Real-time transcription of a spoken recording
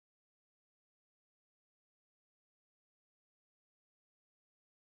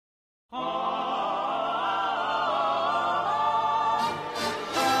Smile,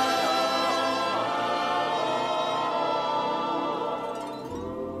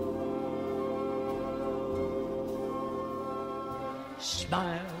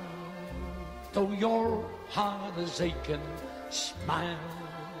 though your heart is aching. Smile,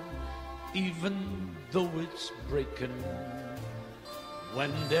 even though it's breaking.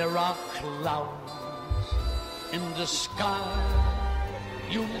 When there are clouds in the sky,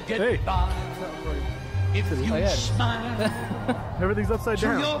 you'll get by if you smile. Everything's upside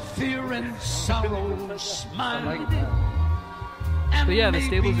down. Through your fear and sorrow, smile. But yeah, the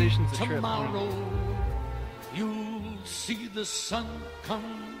stabilization's a trip. Tomorrow, you'll see the sun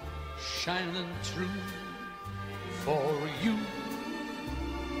come shining through for you.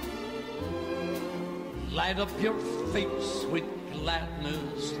 Light up your face with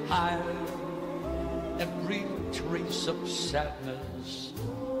gladness, hide every trace of sadness.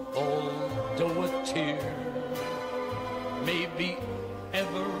 Although a tear may be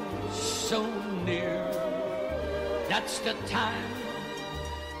ever so near, that's the time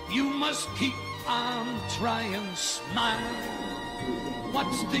you must keep on trying. Smile,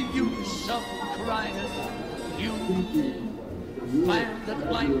 what's the use of crying? You find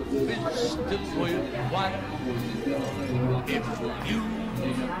that life is still worthwhile if you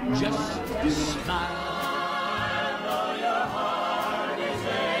just smile. Though your heart is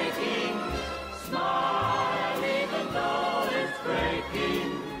aching, smile even though it's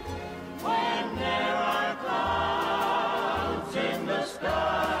breaking. When there are clouds in the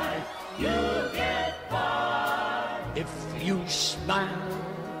sky, you get by. If you smile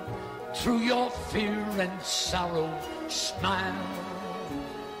through your fear and sorrow, smile,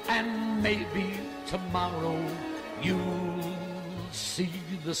 and maybe tomorrow you'll see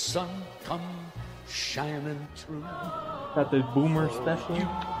the sun come shining through. Got the boomer special.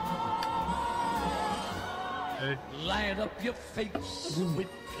 Hey. Light up your face with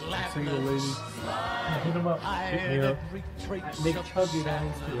gladness. Single lady. Hit him up. Hit me up. Make Chuggy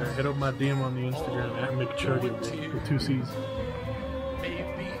on Instagram. Yeah, hit up my DM on the Instagram at McChuggy with 2 C's.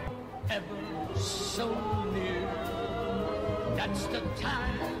 Maybe ever so near. That's the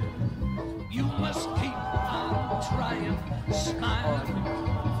time you must keep on trying. Smile.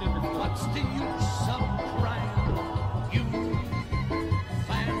 What's the use of crying? You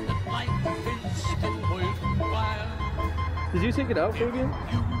find that life is still worthwhile. Did you take it out, Fabian?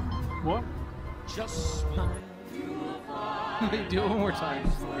 What? Just smile. Do it one more time.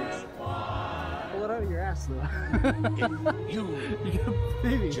 Pull it out of your ass, though. You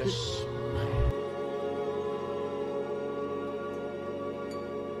baby. just smile.